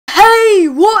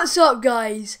What's up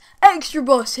guys, Extra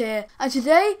Boss here, and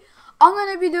today I'm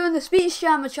going to be doing the Speech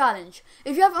Jammer Challenge.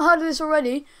 If you haven't heard of this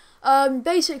already,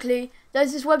 basically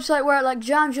there's this website where it like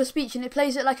jams your speech and it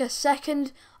plays it like a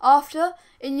second after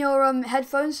in your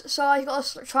headphones. So I got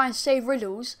to try and save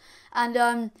riddles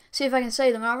and see if I can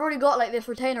say them. And I've already got like this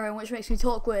retainer in, which makes me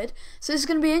talk weird, so this is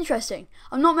going to be interesting.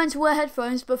 I'm not meant to wear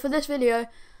headphones, but for this video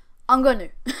I'm going to.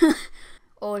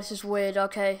 Oh, this is weird.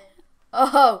 Okay.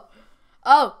 Oh.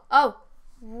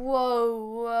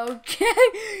 Whoa, okay.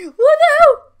 What the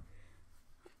hell?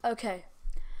 Okay.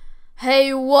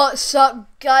 Hey, what's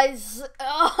up, guys?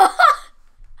 Alright,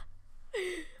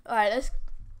 let's...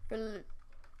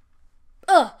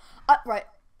 right.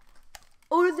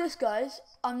 All of this, guys,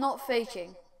 I'm not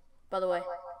faking, by the way.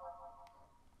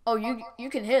 Oh, you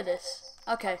can hear this.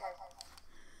 Okay.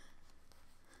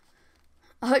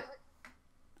 I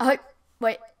hope...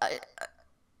 Wait.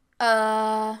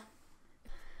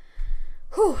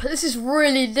 Whew, this is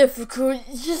really difficult.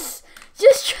 Just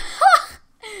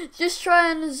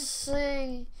trying to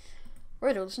say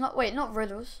riddles. Not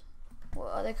riddles.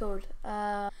 What are they called?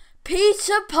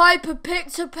 Peter Piper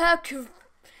picked a peck of.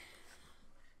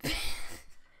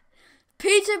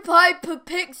 Peter Piper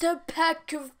picked a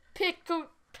peck of pickled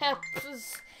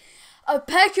peppers. A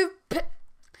peck of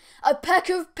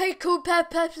pickled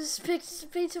peppers.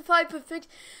 Peter Piper picked.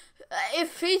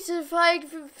 If Peter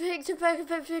Piper picked a peck of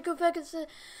pickled peppers.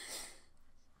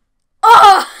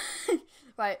 Ah!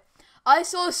 Right. I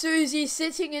saw Susie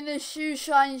sitting in a shoe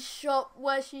shine shop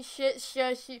where she sits,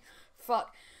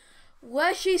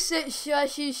 where she sits,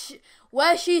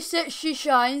 she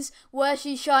shines, where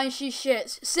she shines, she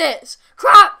sits.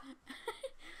 Crap!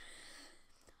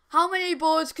 How many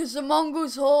boards could the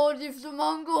Mongols hoard if the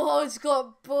Mongol hordes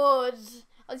got bored?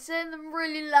 I'm saying them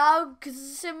really loud because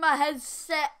it's in my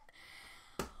headset.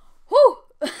 Whew!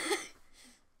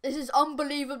 This is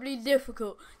unbelievably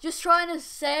difficult. Just trying to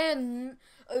say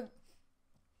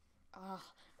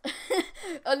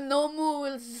a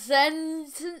normal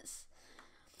sentence.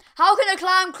 How can a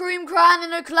clam cream cran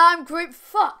and a clam cream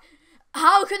fuck?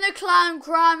 How can a clam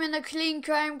cram in a clean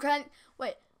cram cran?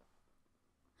 Wait.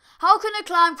 How can a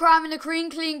clam cram in a clean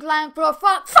clam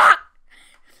fuck?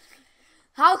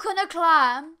 How can a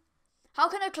clam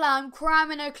cram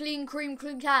in a clean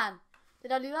can?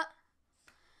 Did I do that?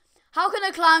 How can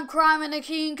a clam cram in a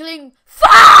clean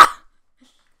fuck?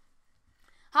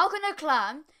 How can a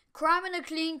clam cram in a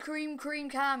clean cream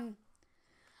can?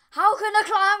 How can a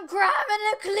clam cram in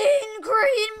a clean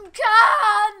cream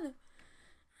can?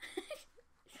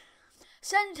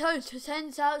 Send toast to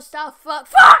 10,000 stuff. Fuck.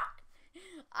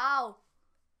 Ow.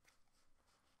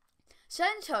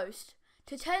 Send toast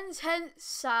to 10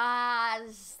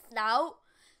 now.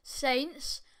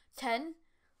 Saints 10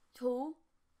 to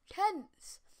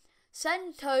tens.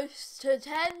 Send toast to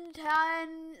 10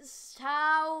 saints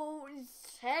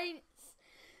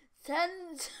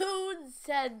 10 to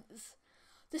cents.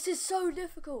 This is so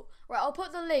difficult. Right, I'll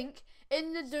put the link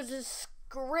in the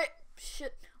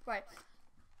description. Right,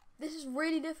 this is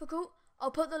really difficult.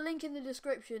 I'll put the link in the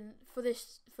description for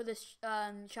this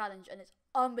challenge, and it's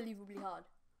unbelievably hard,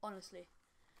 honestly.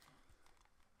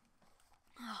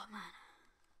 Oh man.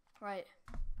 Right.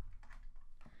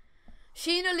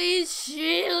 Sheena Lee's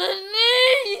Sheila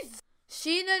needs.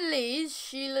 Sheena Lee's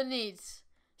Sheila needs.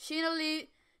 Sheena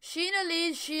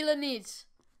Lee's Sheila needs.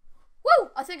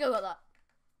 Woo! I think I got that.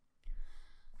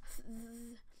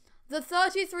 The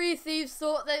 33 thieves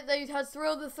thought that they had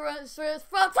thrilled the throne.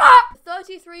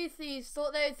 33 thieves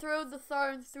thought they had thrilled the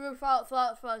throne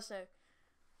throughout Thursday.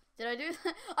 Did I do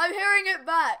that? I'm hearing it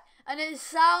back, and it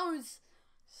sounds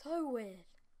so weird.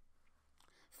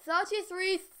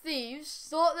 33 thieves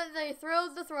thought that they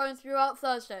thrilled the throne throughout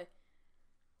Thursday.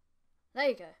 There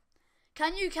you go.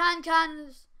 Can you can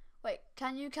as a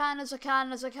can as a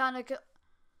can as a can a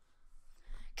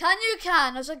Can you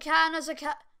can as a can as a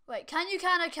can? Wait, can you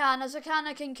can a can as a can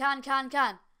a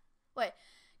can? Wait,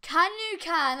 can you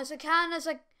can as a can as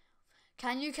a?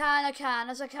 Can you can a can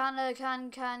as a can a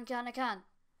can a can?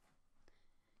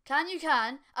 Can you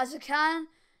can as a can?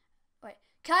 Wait,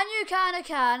 can you can a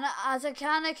can as a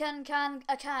can a can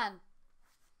a can?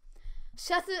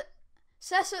 Seth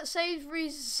at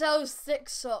Sainsbury's sells thick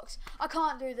socks. I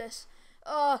can't do this.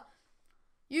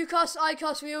 You cost, I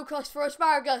cost, we all cost for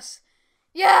asparagus.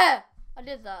 Yeah! I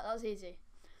did that. That was easy.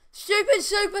 Stupid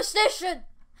superstition!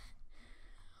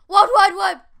 World Wide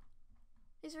Web!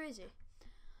 These are easy.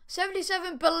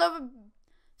 77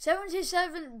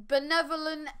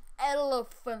 benevolent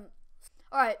elephants.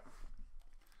 Alright.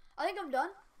 I think I'm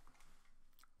done.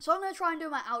 So I'm going to try and do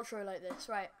my outro like this.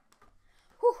 Right.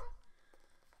 Whew.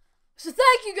 So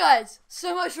thank you guys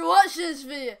so much for watching this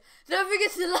video. Don't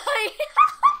forget to like.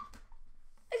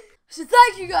 So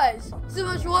thank you guys so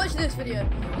much for watching this video.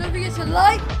 Don't forget to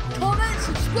like, comment,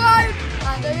 subscribe,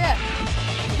 and yeah.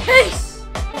 Peace!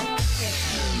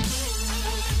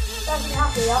 Don't be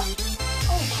happy, yeah?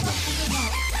 Oh, that's a good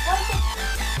night. Why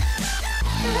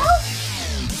is it...